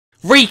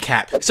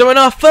Recap. So in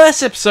our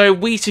first episode,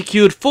 we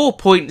secured 4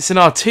 points in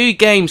our 2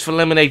 games for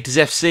Lemonators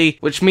FC,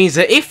 which means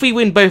that if we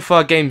win both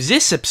our games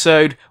this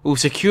episode, we'll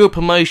secure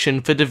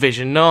promotion for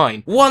Division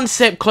 9. One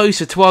step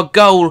closer to our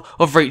goal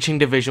of reaching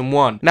Division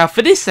 1. Now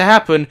for this to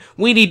happen,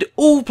 we need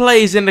all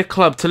players in the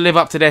club to live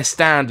up to their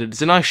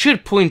standards, and I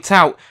should point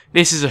out,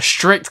 this is a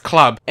strict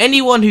club.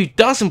 Anyone who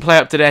doesn't play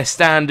up to their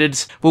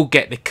standards will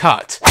get the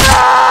cut.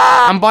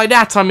 And by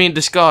that I mean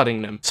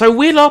discarding them. So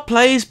will our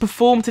players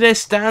perform to their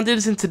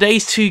standards in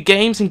today's 2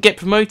 games and get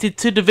promoted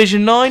to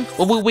Division 9?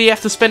 Or will we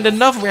have to spend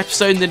another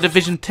episode in the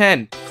Division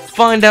 10?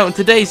 Find out in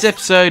today's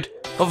episode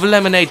of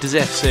Lemonators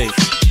FC.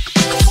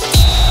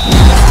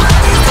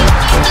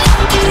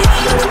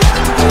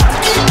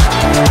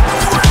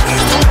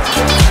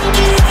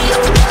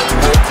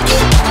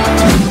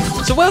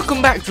 So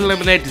welcome back to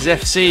Lemonators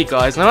FC,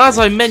 guys. Now as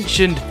I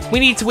mentioned, we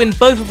need to win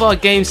both of our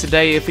games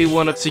today if we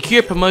want to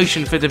secure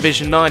promotion for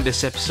Division 9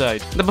 this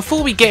episode. Now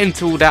before we get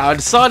into all that, I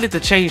decided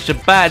to change the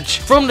badge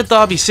from the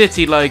Derby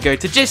City logo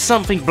to just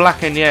something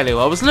black and yellow.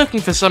 I was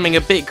looking for something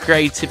a bit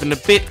creative and a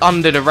bit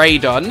under the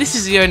radar, and this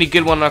is the only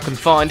good one I can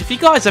find. If you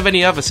guys have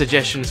any other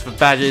suggestions for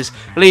badges,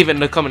 leave it in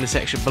the comment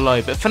section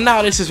below, but for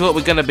now this is what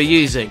we're going to be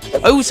using.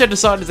 I also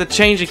decided to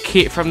change the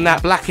kit from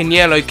that black and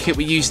yellow kit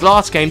we used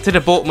last game to the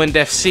Dortmund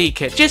FC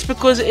kit, just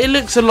because it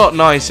looks a lot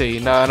nicer, you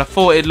know, and I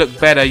thought it'd look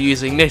better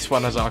using this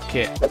one as our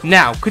kit.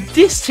 Now, could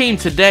this team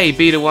today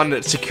be the one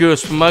that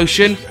secures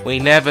promotion? We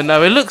never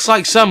know. It looks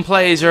like some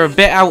players are a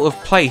bit out of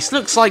place.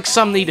 Looks like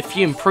some need a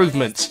few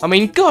improvements. I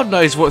mean, God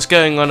knows what's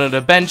going on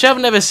the bench. I've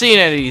never seen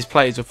any of these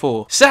players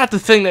before. Sad to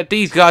think that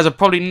these guys are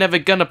probably never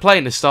going to play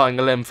in the starting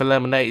 11 for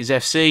Lemonators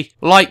FC.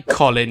 Like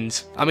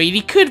Collins. I mean,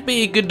 he could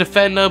be a good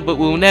defender, but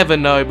we'll never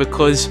know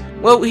because,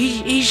 well,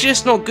 he's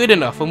just not good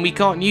enough and we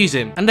can't use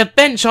him. And the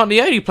bench aren't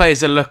the only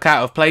players that look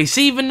out of place.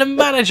 Even the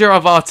manager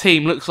of our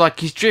team looks like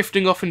he's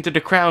drifting off into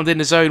the crowd in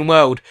his own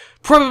world,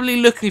 probably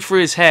looking through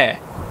his hair.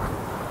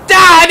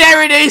 Ah,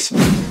 there it is!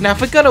 Now,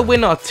 if we're going to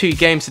win our 2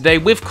 games today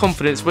with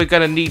confidence, we're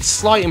going to need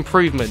slight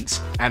improvements.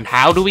 And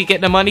how do we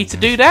get the money to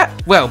do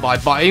that? Well, by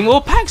buying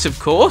more packs, of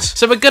course.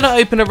 So we're going to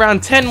open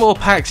around 10 more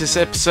packs this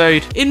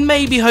episode, in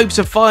maybe hopes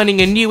of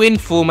finding a new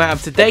inform out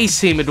of today's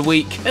team of the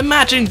week.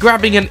 Imagine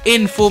grabbing an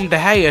inform De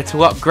Gea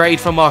to upgrade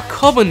from our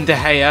common De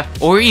Gea,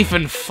 or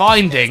even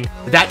finding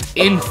that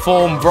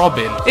inform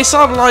Robin. It's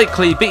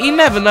unlikely, but you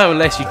never know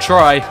unless you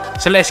try.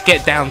 So let's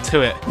get down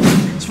to it.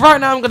 So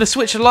right now I'm going to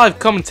switch to live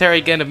commentary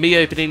again of me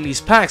opening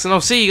these packs, and I'll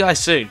see you guys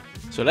soon.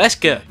 So let's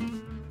go.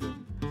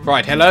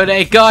 Right, hello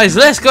there guys,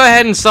 let's go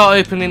ahead and start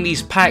opening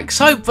these packs.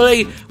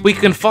 Hopefully we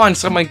can find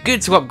someone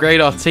good to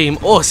upgrade our team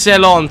or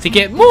sell on to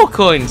get more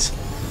coins.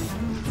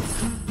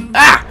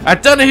 Ah, I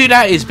don't know who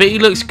that is, but he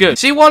looks good.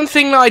 See, one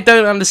thing that I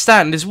don't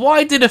understand is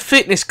why do the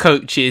fitness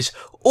coaches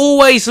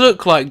always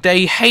look like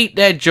they hate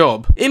their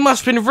job? It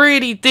must have been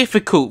really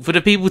difficult for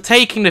the people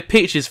taking the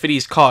pictures for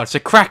these cards to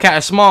crack out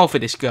a smile for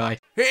this guy.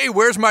 Hey,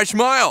 where's my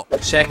smile?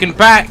 Second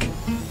pack.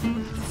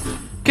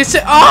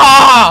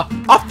 Ah!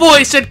 I thought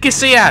it said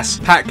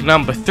Casillas. Pack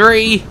number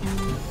 3.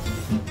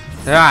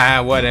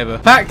 Ah, whatever.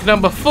 Pack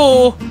number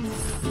 4.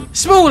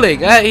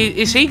 Smalling.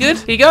 Is he good?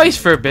 He goes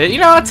for a bit. You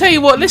know, I'll tell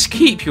you what, let's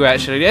keep you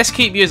actually. Let's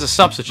keep you as a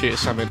substitute or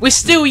something. We're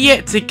still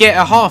yet to get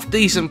a half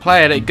decent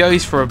player that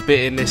goes for a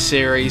bit in this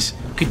series.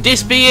 Could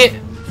this be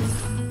it?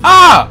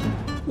 Ah!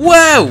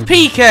 Well,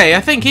 PK,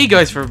 I think he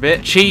goes for a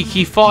bit.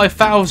 Cheeky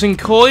 5,000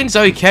 coins.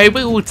 Okay,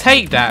 we will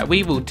take that.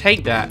 We will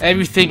take that.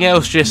 Everything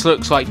else just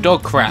looks like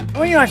dog crap.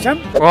 Oh, you want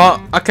some? Right,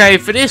 okay,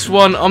 for this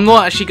one, I'm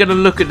not actually going to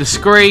look at the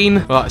screen.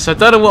 Right, so I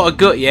don't know what I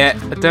got yet.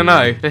 I don't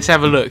know. Let's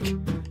have a look.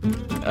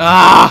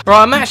 Ah!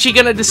 Right, I'm actually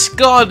going to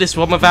discard this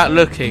one without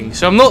looking.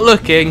 So I'm not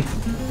looking.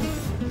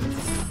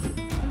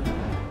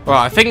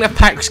 Right, I think the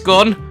pack's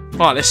gone.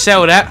 Right, let's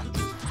sell that.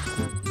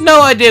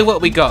 No idea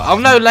what we got. I'll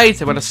know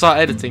later when I start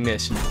editing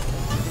this.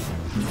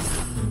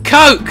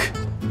 Coke!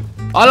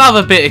 I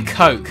love a bit of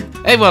Coke.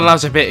 Everyone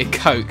loves a bit of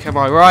Coke, am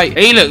I right?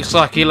 He looks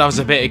like he loves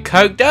a bit of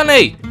Coke, doesn't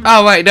he?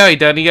 Oh wait, no he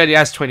doesn't. He only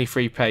has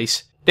 23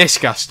 pace.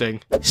 Disgusting.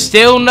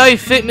 Still no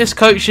fitness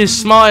coaches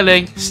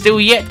smiling.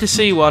 Still yet to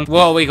see one.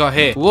 What have we got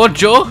here?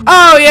 Woodjaw?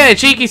 Oh yeah,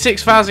 cheeky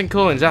 6,000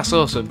 coins. That's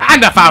awesome.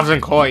 And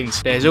 1,000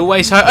 coins. There's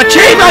always hope.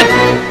 Achievement!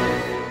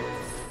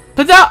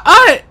 But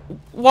that...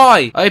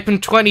 Why? I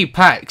opened 20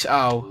 packs.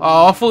 Oh,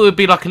 I thought it would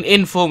be like an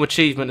inform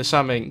achievement or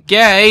something.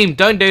 Game,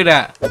 don't do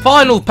that.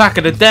 Final pack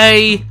of the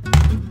day.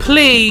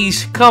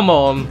 Please, come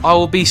on. I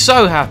will be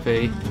so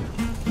happy.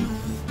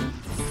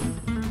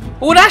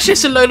 Oh, that's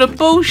just a load of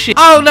bullshit.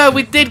 Oh no,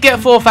 we did get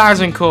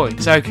 4,000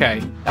 coins.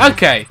 Okay.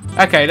 Okay.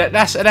 Okay,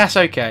 that's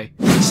okay.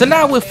 So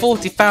now with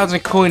 40,000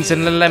 coins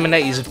in the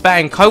Lemonators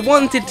bank, I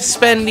wanted to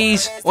spend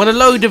these on a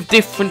load of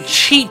different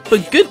cheap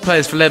but good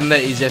players for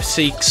Lemonators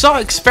FC.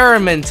 Start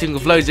experimenting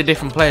with loads of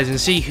different players and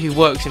see who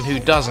works and who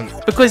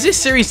doesn't. Because this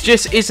series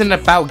just isn't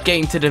about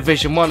getting to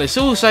Division 1, it's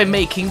also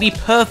making the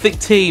perfect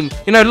team.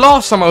 You know,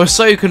 last time I was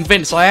so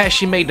convinced I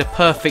actually made the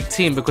perfect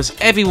team because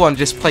everyone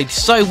just played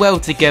so well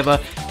together,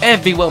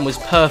 everyone was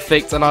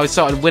perfect, and I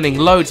started winning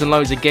loads and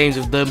loads of games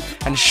with them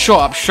and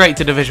shot up straight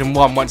to Division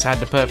 1 once I had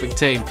the perfect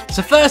team.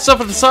 So first off,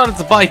 I decided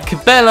to buy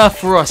Cabela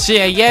for our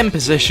CAM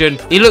position.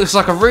 He looks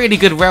like a really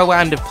good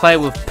well-rounded player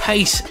with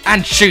pace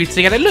and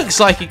shooting, and it looks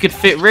like he could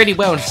fit really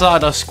well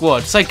inside our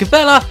squad. So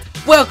Cabela,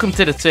 welcome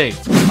to the team.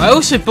 I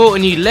also bought a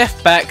new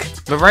left back,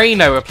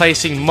 Moreno,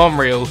 replacing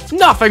Monreal.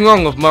 Nothing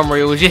wrong with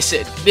Monreal, just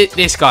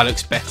this guy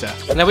looks better.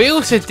 Now we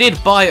also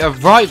did buy a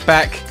right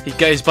back. He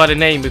goes by the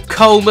name of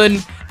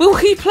Coleman. Will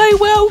he play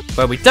well?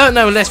 Well, we don't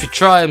know unless we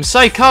try him.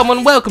 So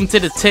Coleman, welcome to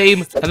the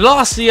team. And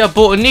lastly, I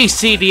bought a new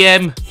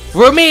CDM,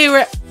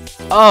 Ramirez.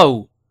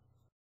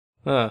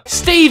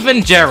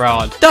 Steven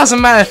Gerrard. Doesn't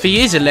matter if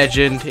he is a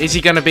legend, is he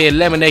going to be a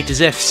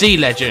Lemonators FC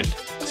legend?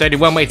 There's only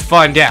one way to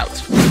find out.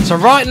 So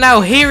right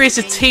now, here is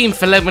a team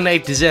for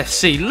Lemonators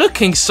FC.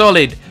 Looking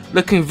solid,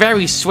 looking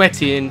very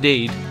sweaty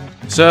indeed.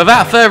 So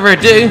without further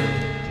ado,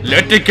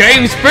 let the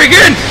games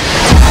begin!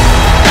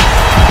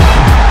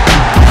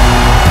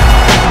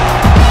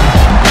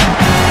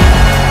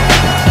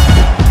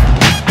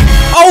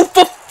 Oh,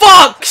 for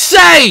fuck's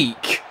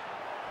sake!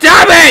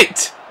 Damn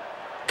it!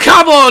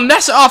 Come on,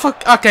 that's off.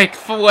 Okay,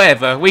 for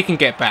whatever, we can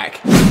get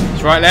back.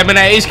 That's right,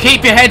 Lemonators,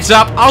 keep your heads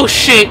up. Oh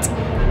shit,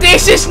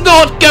 this is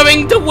not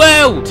going to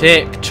well.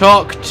 Tick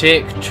tock,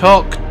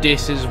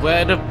 this is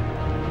where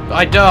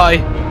I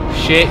die.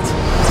 Shit.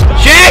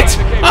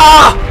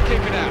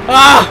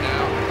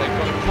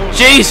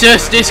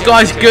 Jesus, this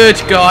guy's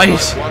good,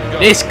 guys.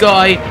 This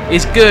guy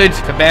is good.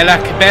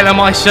 Cabela,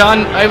 my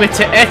son, over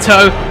to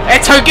ETO'O.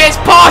 ETO'O gets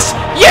past.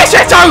 Yes,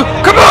 ETO'O,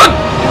 come on.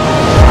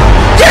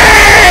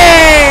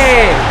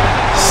 Yeah!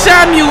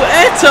 Samuel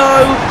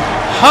ETO'O.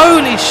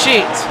 Holy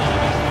shit.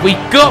 We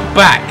got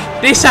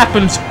back. This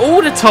happens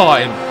all the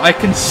time. I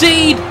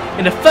concede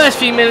in the first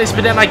few minutes,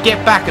 but then I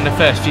get back in the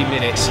first few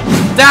minutes.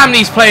 Damn,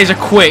 these players are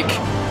quick.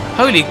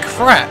 Holy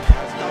crap.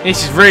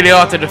 This is really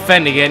hard to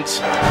defend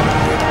against.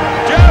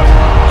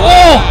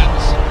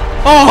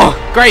 Oh,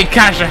 great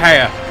catch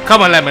here.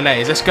 Come on,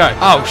 Lemonators, let's go.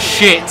 Oh,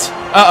 shit.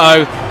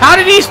 Uh-oh. How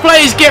did these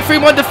players get through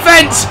my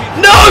defense?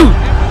 No!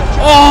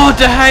 Oh,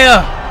 De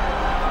Gea.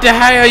 De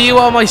Gea, you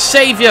are my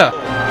saviour.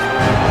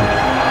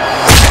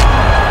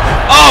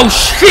 Oh,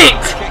 shit!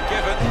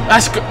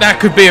 That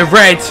could be a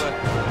red.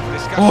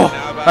 Oh,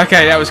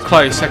 okay, that was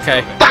close.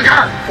 Okay.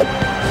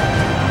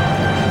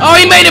 Oh,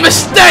 he made a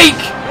mistake!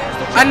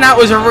 And that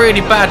was a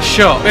really bad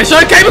shot. But it's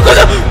okay because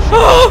of...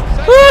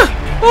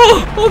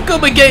 Oh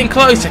god, we're getting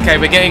close. Okay,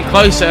 we're getting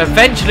closer.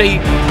 Eventually,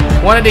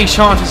 one of these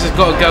chances has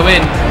got to go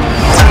in.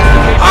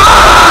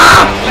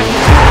 Ah!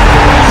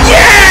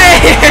 Yeah!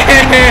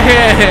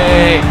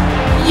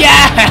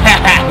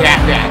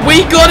 Yeah!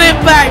 We got it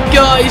back,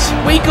 guys.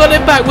 We got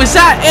it back. Was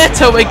that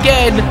ETO'O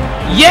again?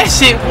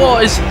 Yes, it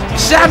was.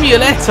 Samuel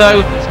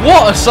ETO'O.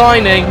 What a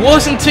signing.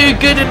 Wasn't too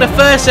good in the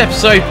first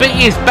episode, but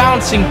he is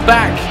bouncing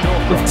back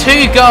with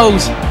 2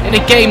 goals in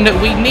a game that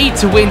we need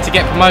to win to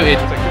get promoted.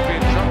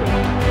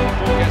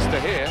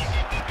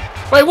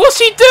 Wait, what's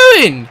he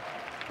doing?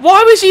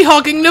 Why was he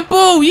hugging the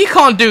ball? You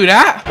can't do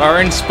that.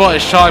 We're in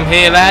spotters time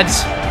here,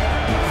 lads.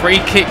 Free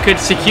kick could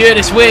secure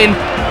this win.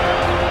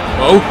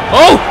 Oh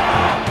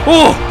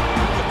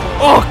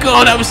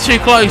god, that was too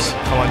close.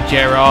 Come on,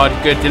 Gerrard.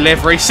 Good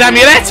delivery.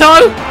 Samuel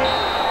ETO'O.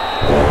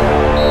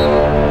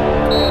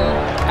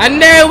 And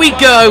there we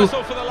go.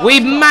 We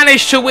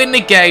managed to win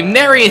the game.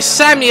 There he is,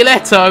 Samuel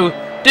ETO'O.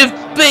 The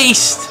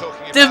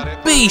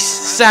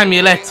beast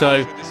Samuel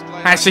ETO'O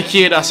has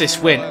secured us this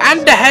win.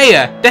 And De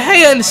Gea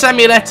and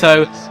Samuel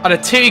ETO'O are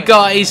the 2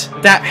 guys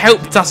that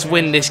helped us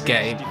win this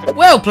game.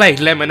 Well played,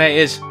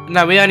 Lemonators.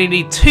 Now we only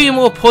need 2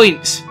 more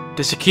points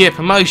to secure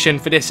promotion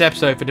for this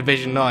episode for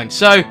Division 9.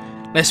 So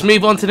let's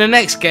move on to the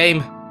next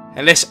game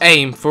and let's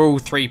aim for all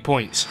 3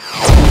 points.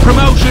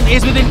 Promotion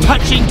is within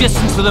touching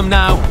distance for them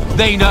now.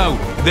 They know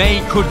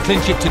they could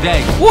clinch it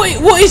today.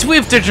 What is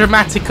with the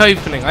dramatic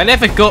opening? I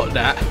never got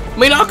that. I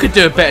mean, I could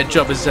do a better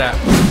job as that.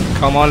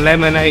 Come on,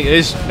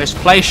 Lemonators. Let's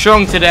play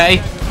strong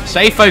today.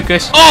 Stay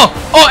focused. Oh,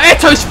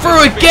 ETO'O's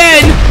through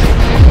again.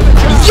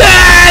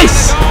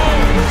 Yes!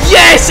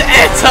 Yes,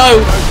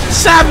 ETO'O.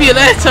 Samuel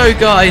ETO'O,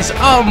 guys.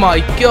 Oh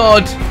my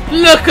god.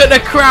 Look at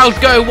the crowd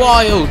go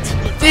wild.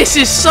 This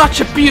is such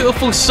a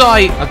beautiful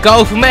sight. A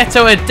goal from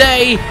ETO'O a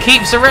day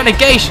keeps the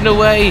relegation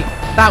away.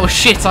 That was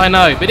shit, I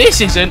know, but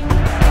this isn't.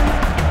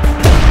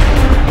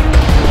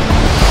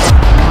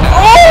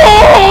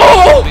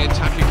 Oh!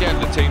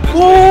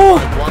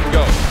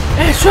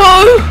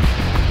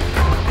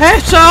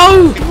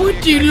 ETO'O!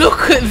 Would you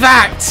look at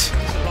that?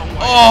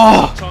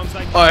 Oh,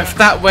 if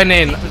that went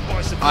in,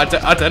 I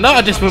don't know,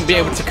 I just wouldn't be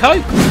able to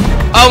cope.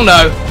 Oh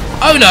no,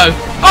 oh no,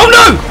 oh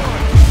no!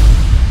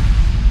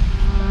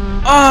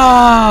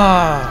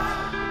 Ah!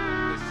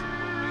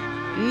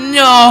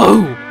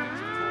 No!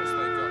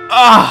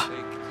 Ah!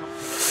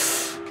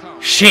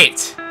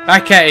 Shit.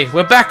 Okay,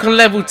 we're back on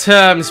level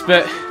terms,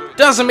 but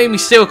doesn't mean we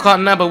still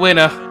can't nab a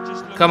winner.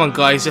 Come on,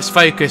 guys, let's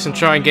focus and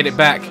try and get it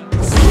back.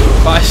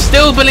 But I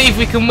still believe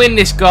we can win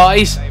this,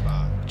 guys.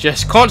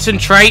 Just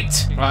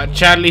concentrate. Right,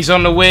 Chadley's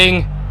on the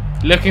wing.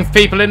 Looking for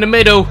people in the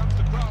middle.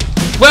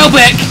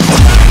 Welbeck!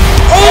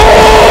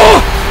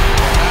 Oh!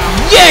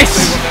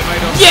 Yes!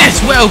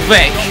 Yes,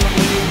 Welbeck!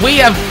 We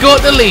have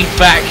got the lead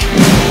back.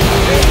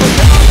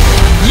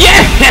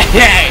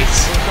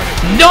 Yes!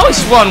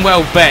 Nice one,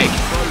 Welbeck.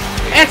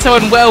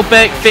 ETO'O and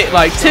Welbeck fit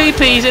like two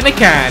peas in a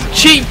can.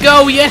 Cheap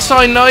goal, yes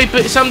I know,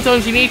 but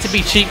sometimes you need to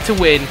be cheap to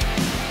win.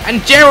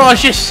 And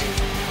Gerard's just...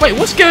 Wait,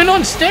 what's going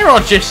on?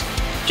 Gerard just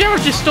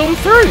stormed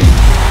through.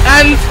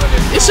 And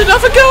it's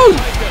another goal.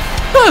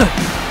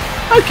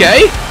 Huh.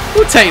 Okay,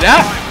 we'll take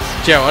that.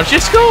 Gerard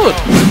just scored.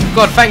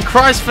 God, thank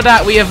Christ for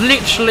that. We have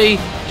literally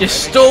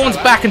just stormed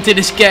back into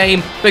this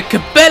game, but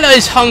Cabella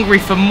is hungry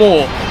for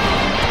more.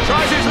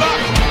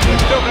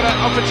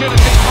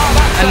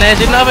 And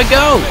there's another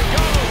goal.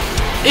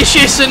 It's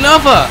just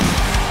another.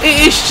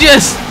 It is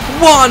just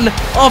one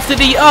after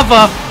the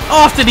other,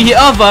 after the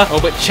other. Oh,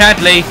 but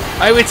Chadley,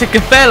 over to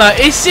Cabella.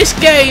 Is this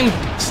game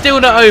still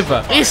not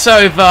over? It's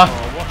over.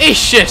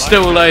 It's just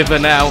all over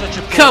now.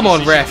 Come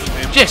on, ref.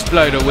 Just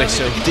blow the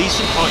whistle.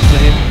 Decent point for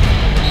him.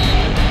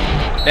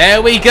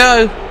 There we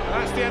go.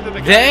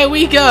 There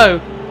we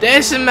go.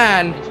 There's the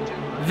man,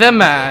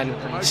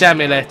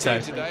 Samuel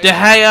Eto'O. De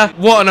Gea,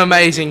 what an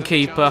amazing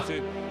keeper.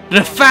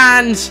 The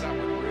fans,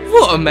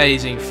 what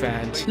amazing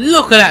fans.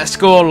 Look at that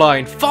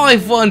scoreline.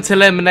 5-1 to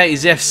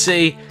Lemonators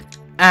FC.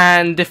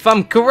 And if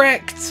I'm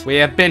correct, we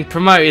have been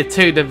promoted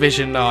to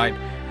Division 9.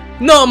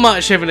 Not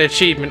much of an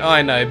achievement,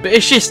 I know, but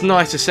it's just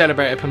nice to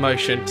celebrate a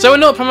promotion. So we're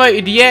not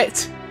promoted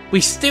yet.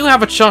 We still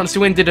have a chance to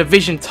win the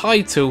Division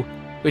title,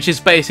 which is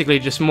basically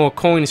just more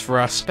coins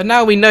for us. But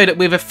now we know that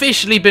we've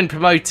officially been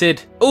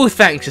promoted, all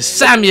thanks to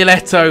Samuel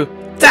Eto'O,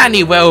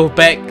 Danny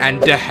Welbeck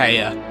and De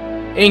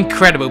Gea.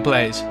 Incredible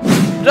players.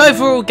 But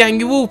overall, gang,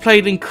 you all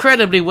played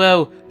incredibly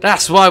well.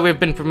 That's why we've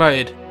been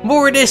promoted.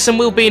 More of this and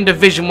we'll be in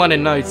Division 1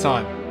 in no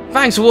time.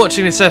 Thanks for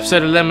watching this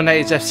episode of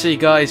Lemonators FC,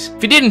 guys.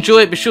 If you did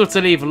enjoy it, be sure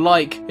to leave a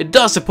like. It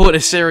does support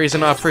this series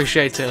and I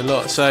appreciate it a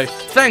lot. So,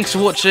 thanks for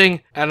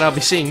watching, and I'll be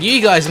seeing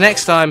you guys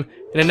next time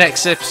in the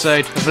next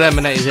episode of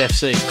Lemonators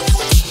FC.